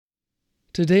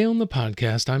Today on the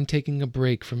podcast, I'm taking a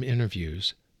break from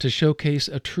interviews to showcase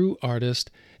a true artist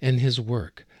and his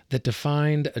work that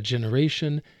defined a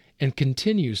generation and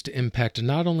continues to impact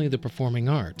not only the performing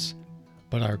arts,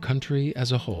 but our country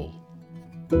as a whole.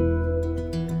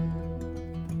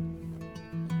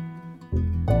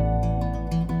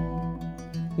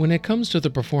 When it comes to the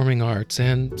performing arts,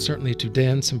 and certainly to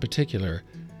dance in particular,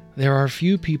 there are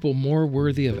few people more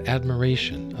worthy of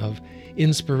admiration, of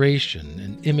inspiration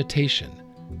and imitation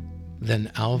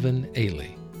than Alvin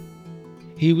Ailey.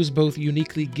 He was both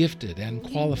uniquely gifted and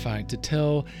qualified to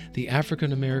tell the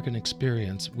African American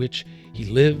experience which he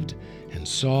lived and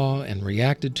saw and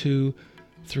reacted to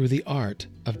through the art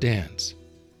of dance.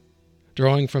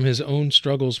 Drawing from his own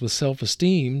struggles with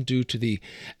self-esteem due to the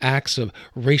acts of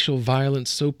racial violence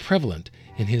so prevalent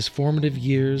in his formative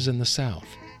years in the South.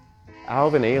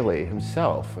 Alvin Ailey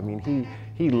himself,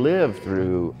 he lived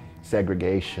through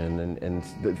segregation and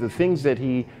the things that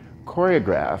he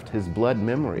choreographed, his blood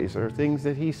memories, are things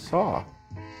that he saw.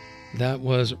 That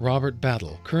was Robert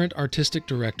Battle, current artistic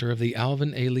director of the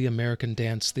Alvin Ailey American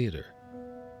Dance Theater.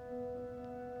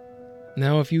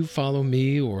 Now, if you follow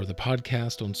me or the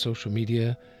podcast on social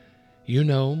media, you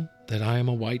know that I am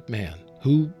a white man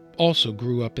who also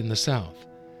grew up in the South.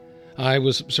 I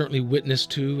was certainly witness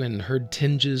to and heard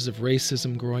tinges of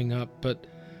racism growing up, but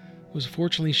was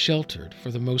fortunately sheltered for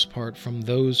the most part from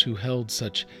those who held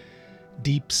such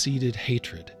deep-seated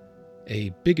hatred, a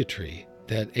bigotry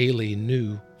that Ailey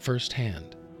knew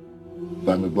firsthand.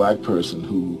 I'm a black person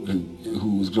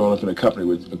who's grown up in a country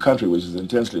which is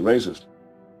intensely racist.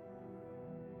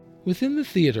 Within the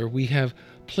theater, we have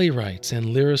playwrights and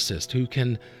lyricists who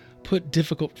can put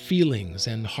difficult feelings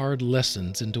and hard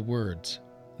lessons into words.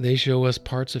 They show us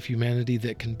parts of humanity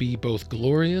that can be both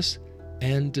glorious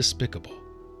and despicable.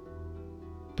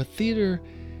 But theater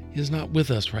is not with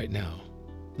us right now.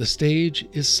 The stage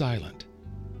is silent.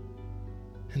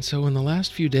 And so in the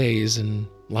last few days, in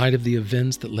light of the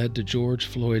events that led to George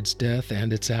Floyd's death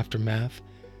and its aftermath,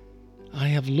 I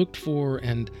have looked for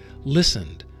and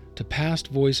listened to past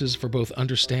voices for both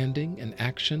understanding and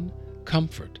action,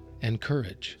 comfort and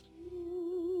courage.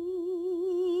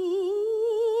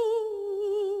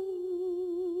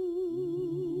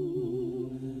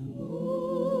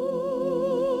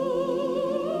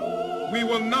 We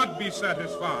will not be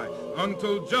satisfied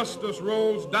until justice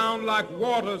rolls down like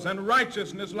waters and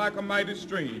righteousness like a mighty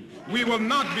stream. We will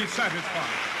not be satisfied.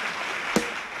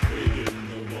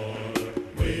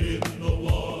 Wait in the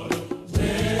water.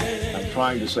 I'm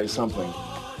trying to say something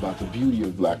about the beauty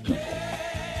of black people,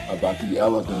 about the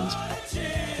elegance,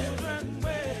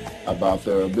 about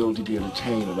their ability to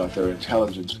entertain, about their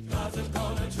intelligence.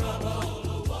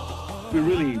 We're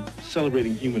really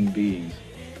celebrating human beings.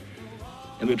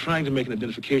 And we're trying to make an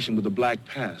identification with the black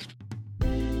past.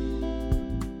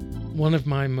 One of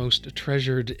my most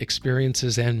treasured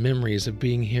experiences and memories of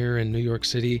being here in New York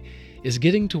City is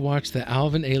getting to watch the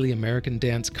Alvin Ailey American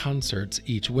Dance concerts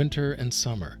each winter and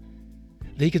summer.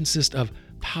 They consist of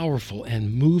powerful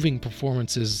and moving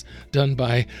performances done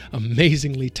by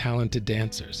amazingly talented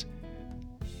dancers.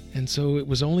 And so it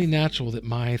was only natural that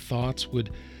my thoughts would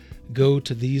go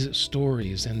to these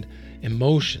stories and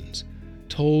emotions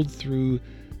told through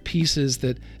pieces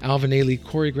that Alvin Ailey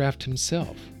choreographed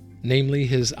himself, namely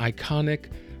his iconic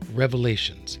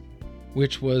Revelations,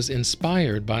 which was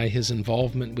inspired by his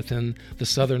involvement within the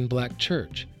Southern Black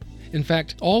Church. In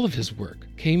fact, all of his work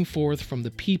came forth from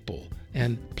the people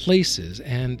and places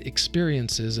and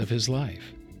experiences of his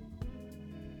life.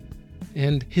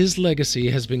 And his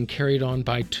legacy has been carried on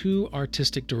by two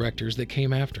artistic directors that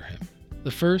came after him.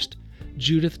 The first,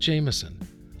 Judith Jamison,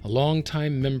 a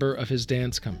longtime member of his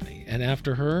dance company, and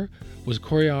after her was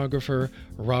choreographer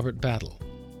Robert Battle.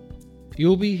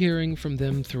 You'll be hearing from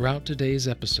them throughout today's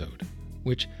episode,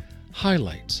 which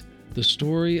highlights the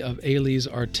story of Ailey's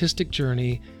artistic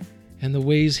journey and the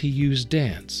ways he used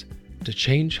dance to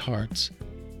change hearts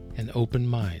and open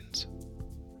minds.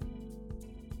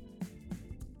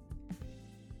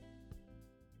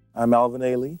 I'm Alvin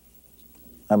Ailey.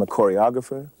 I'm a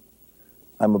choreographer.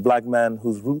 I'm a black man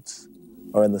whose roots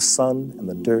are in the sun and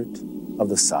the dirt of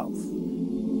the South.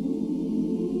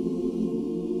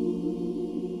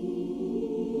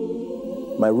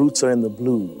 My roots are in the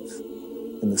blues,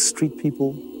 in the street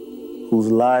people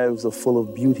whose lives are full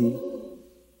of beauty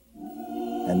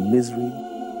and misery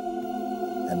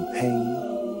and pain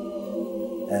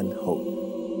and hope.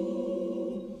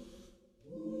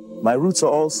 My roots are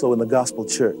also in the gospel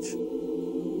church,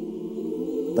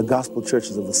 the gospel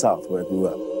churches of the South where I grew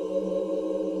up.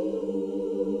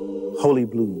 Holy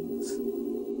blues,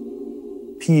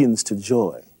 paeans to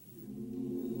joy,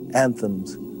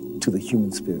 anthems to the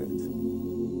human spirit.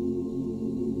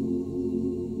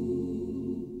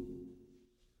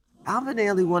 Alvin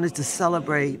Ailey wanted to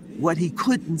celebrate what he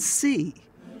couldn't see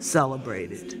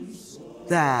celebrated.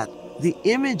 That the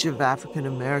image of African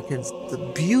Americans,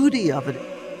 the beauty of it,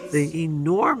 the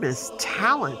enormous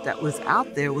talent that was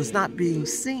out there was not being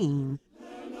seen.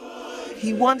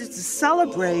 He wanted to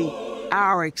celebrate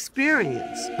our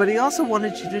experience, but he also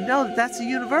wanted you to know that that's a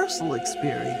universal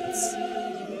experience.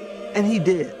 And he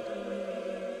did.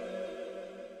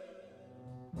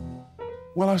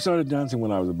 Well, I started dancing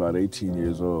when I was about 18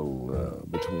 years old,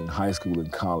 between high school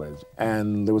and college.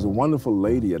 And there was a wonderful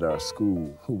lady at our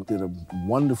school who did a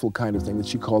wonderful kind of thing that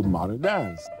she called modern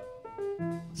dance.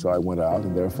 So I went out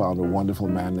and there found a wonderful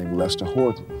man named Lester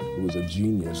Horton, who was a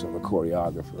genius of a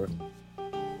choreographer.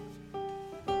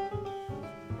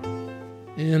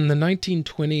 In the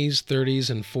 1920s, 30s,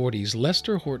 and 40s,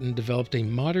 Lester Horton developed a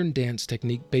modern dance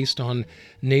technique based on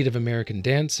Native American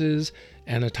dances,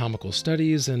 anatomical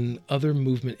studies, and other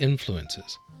movement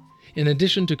influences. In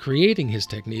addition to creating his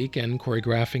technique and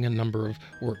choreographing a number of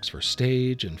works for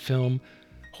stage and film,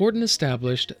 Horton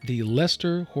established the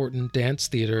Lester Horton Dance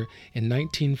Theater in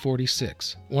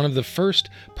 1946, one of the first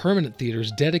permanent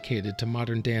theaters dedicated to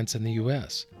modern dance in the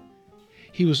U.S.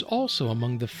 He was also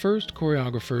among the first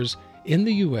choreographers in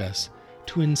the U.S.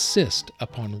 to insist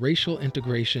upon racial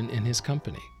integration in his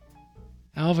company.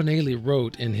 Alvin Ailey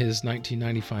wrote in his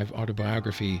 1995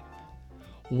 autobiography,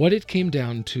 "What it came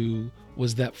down to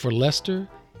was that for Lester,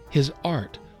 his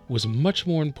art was much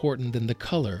more important than the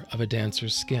color of a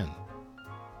dancer's skin."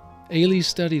 Ailey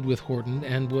studied with Horton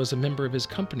and was a member of his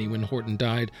company when Horton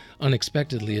died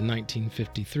unexpectedly in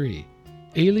 1953.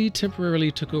 Ailey temporarily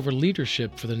took over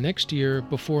leadership for the next year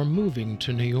before moving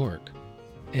to New York.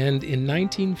 And in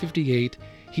 1958,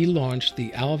 he launched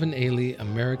the Alvin Ailey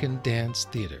American Dance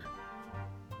Theater.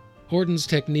 Horton's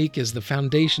technique is the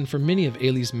foundation for many of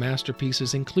Ailey's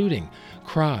masterpieces, including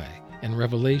Cry and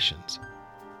Revelations.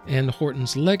 And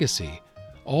Horton's legacy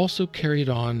also carried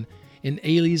on in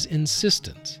Ailey's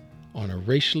insistence on a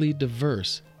racially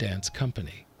diverse dance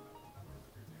company.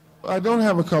 I don't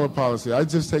have a color policy. I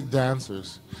just take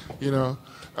dancers. You know,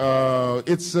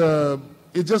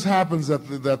 it just happens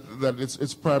that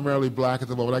it's primarily black at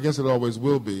the moment. I guess it always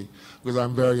will be, because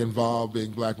I'm very involved,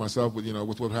 being black myself,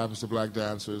 with what happens to black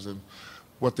dancers and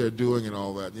what they're doing and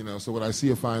all that. So when I see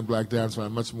a fine black dancer,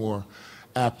 I'm much more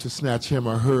apt to snatch him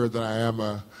or her than I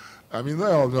am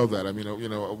they all know that.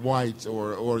 A white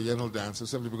or Oriental dancer,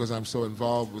 simply because I'm so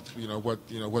involved with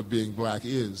what being black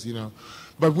is.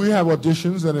 But we have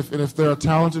auditions, and if there are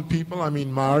talented people,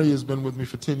 Mari has been with me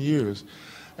for 10 years,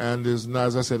 and is,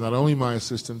 as I said, not only my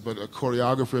assistant, but a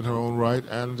choreographer in her own right,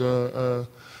 and a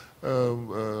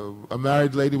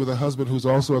married lady with a husband who's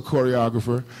also a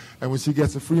choreographer, and when she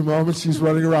gets a free moment, she's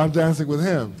running around dancing with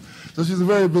him. So she's a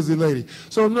very busy lady.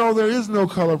 So no, there is no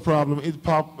color problem in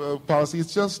policy.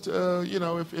 It's just,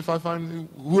 if I find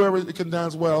whoever can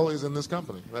dance well is in this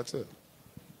company. That's it.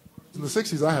 In the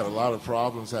 60s, I had a lot of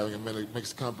problems having a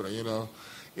mixed company,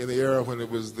 in the era when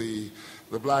it was the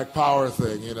Black Power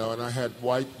thing, and I had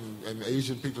white and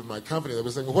Asian people in my company that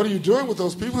were saying, well, what are you doing with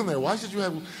those people in there? Why should you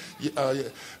have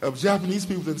Japanese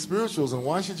people in spirituals, and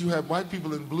why should you have white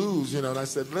people in blues, And I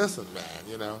said, listen,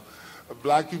 man,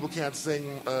 black people can't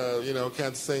sing,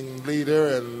 can't sing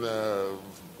leader and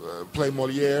play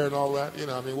Moliere and all that,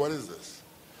 what is this?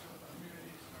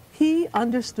 He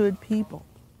understood people.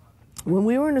 When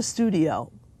we were in a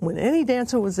studio, when any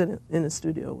dancer was in a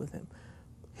studio with him,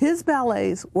 his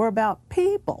ballets were about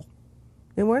people.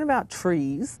 They weren't about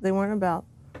trees. They weren't about,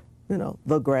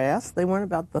 the grass. They weren't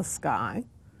about the sky.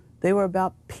 They were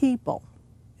about people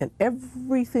and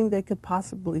everything they could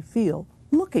possibly feel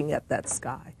looking at that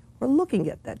sky or looking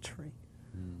at that tree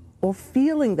or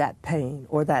feeling that pain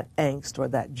or that angst or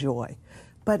that joy.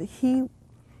 But he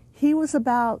was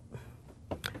about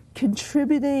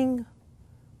contributing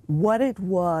what it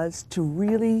was to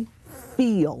really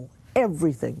feel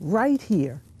everything right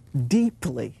here,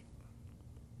 deeply.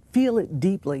 Feel it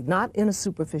deeply, not in a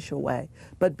superficial way,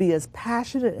 but be as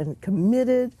passionate and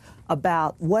committed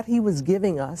about what he was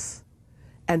giving us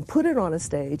and put it on a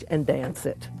stage and dance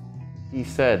it. He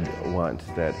said once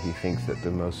that he thinks that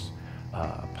the most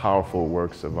powerful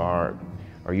works of art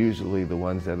are usually the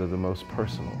ones that are the most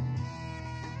personal.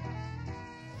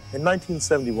 In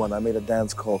 1971, I made a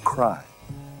dance called Cry,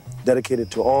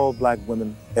 dedicated to all black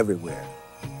women everywhere.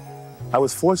 I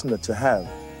was fortunate to have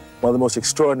one of the most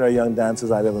extraordinary young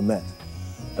dancers I've ever met,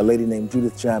 a lady named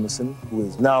Judith Jamison, who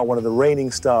is now one of the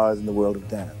reigning stars in the world of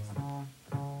dance.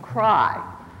 Cry.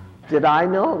 Did I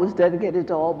know it was dedicated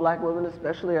to all black women,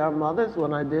 especially our mothers,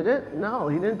 when I did it? No,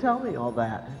 he didn't tell me all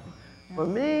that. For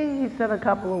me, he said a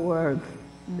couple of words.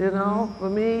 You know, for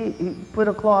me, he put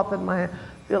a cloth in my hand.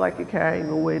 Feel like you're carrying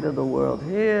the weight of the world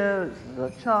here. This is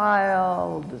a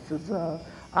child. This is a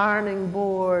ironing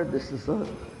board. This is a,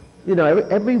 you know,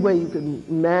 every way you can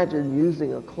imagine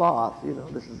using a cloth. You know,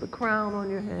 this is a crown on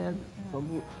your head,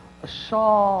 a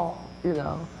shawl. You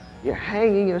know, you're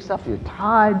hanging yourself. You're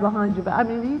tied behind your back. I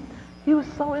mean, he was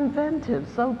so inventive,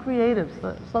 so creative,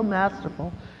 so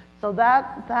masterful. So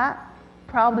that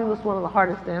probably was one of the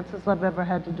hardest dances I've ever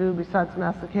had to do, besides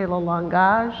Masekela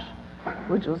Langage,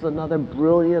 which was another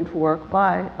brilliant work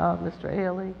by Mr.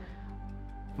 Ailey.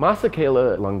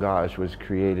 Masekela Langage was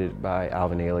created by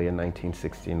Alvin Ailey in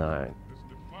 1969.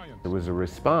 It was a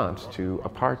response to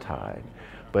apartheid,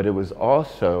 but it was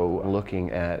also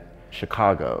looking at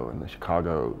Chicago and the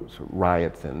Chicago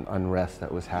riots and unrest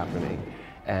that was happening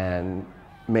and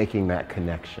making that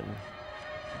connection.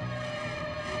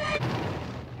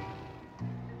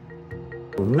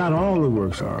 Not all the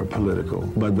works are political,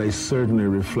 but they certainly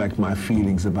reflect my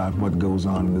feelings about what goes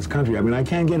on in this country. I mean, I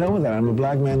can't get over that. I'm a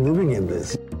black man living in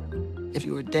this. If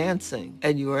you were dancing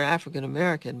and you were African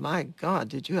American, my God,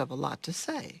 did you have a lot to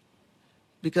say?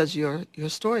 Because your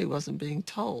story wasn't being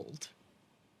told.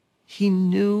 He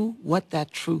knew what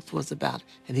that truth was about,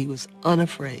 and he was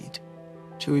unafraid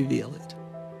to reveal it.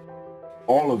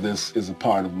 All of this is a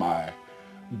part of my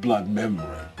blood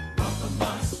memory.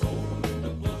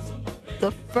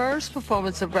 The first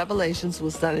performance of Revelations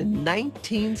was done in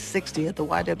 1960 at the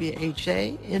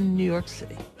YWHA in New York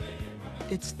City.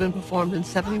 It's been performed in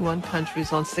 71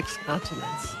 countries on 6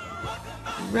 continents.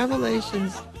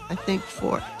 Revelations, I think,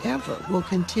 forever will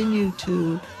continue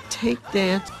to take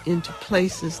dance into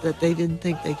places that they didn't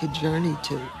think they could journey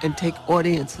to and take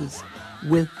audiences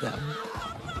with them.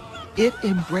 It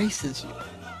embraces you,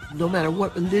 no matter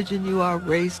what religion you are,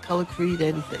 race, color, creed,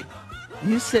 anything.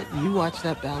 You sit and you watch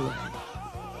that ballet,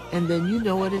 and then you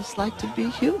know what it's like to be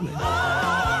human.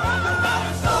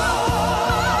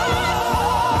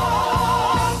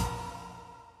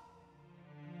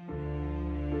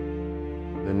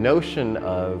 The notion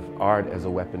of art as a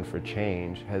weapon for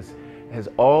change has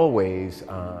always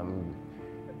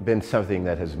been something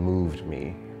that has moved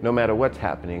me. No matter what's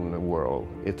happening in the world,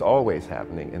 it's always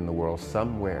happening in the world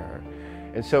somewhere.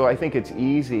 And so I think it's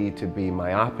easy to be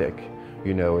myopic,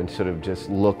 you know, and sort of just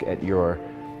look at your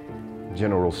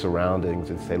general surroundings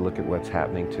and say, look at what's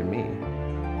happening to me.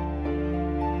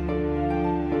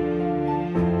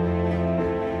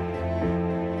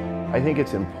 I think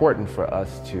it's important for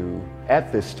us to,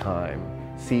 at this time,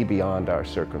 see beyond our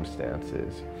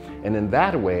circumstances. And in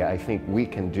that way, I think we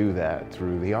can do that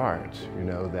through the arts, you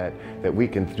know, that we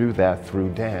can do that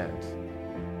through dance.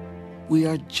 We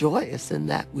are joyous in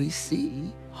that we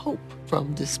see hope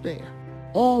from despair.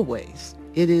 Always.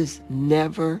 It is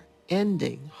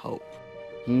never-ending hope.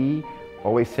 He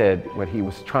always said what he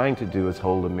was trying to do is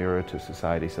hold a mirror to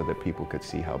society so that people could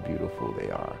see how beautiful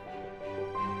they are.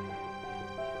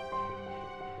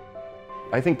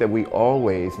 I think that we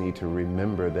always need to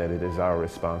remember that it is our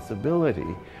responsibility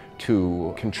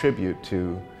to contribute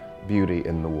to beauty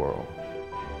in the world.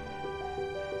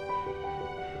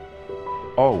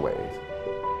 Always.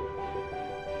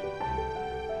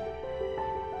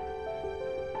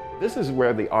 This is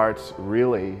where the arts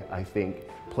really, I think,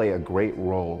 play a great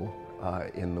role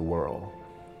in the world.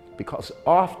 Because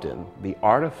often the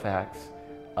artifacts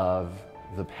of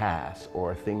the past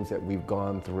or things that we've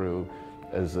gone through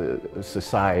as a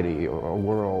society or a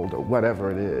world or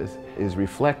whatever it is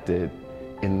reflected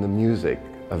in the music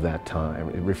of that time,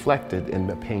 reflected in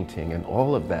the painting and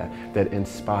all of that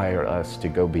inspire us to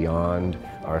go beyond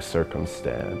our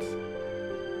circumstance.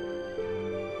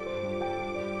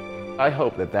 I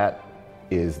hope that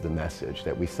is the message,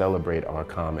 that we celebrate our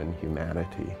common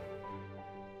humanity.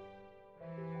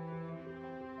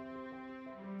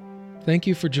 Thank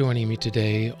you for joining me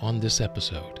today on this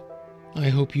episode. I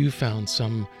hope you found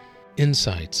some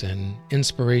insights and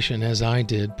inspiration as I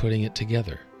did putting it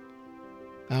together.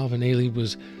 Alvin Ailey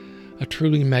was a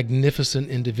truly magnificent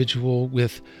individual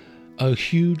with a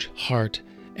huge heart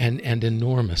and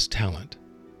enormous talent.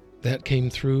 That came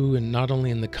through not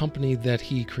only in the company that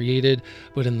he created,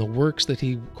 but in the works that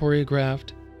he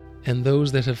choreographed and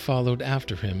those that have followed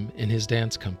after him in his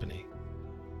dance company.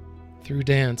 Through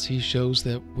dance, he shows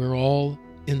that we're all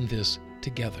in this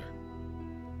together.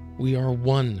 We are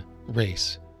one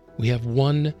race. We have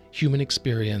one human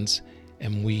experience,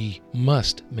 and we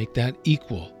must make that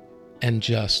equal and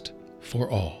just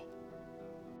for all.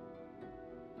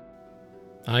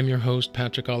 I'm your host,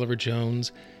 Patrick Oliver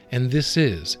Jones, and this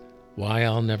is Why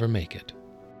I'll Never Make It.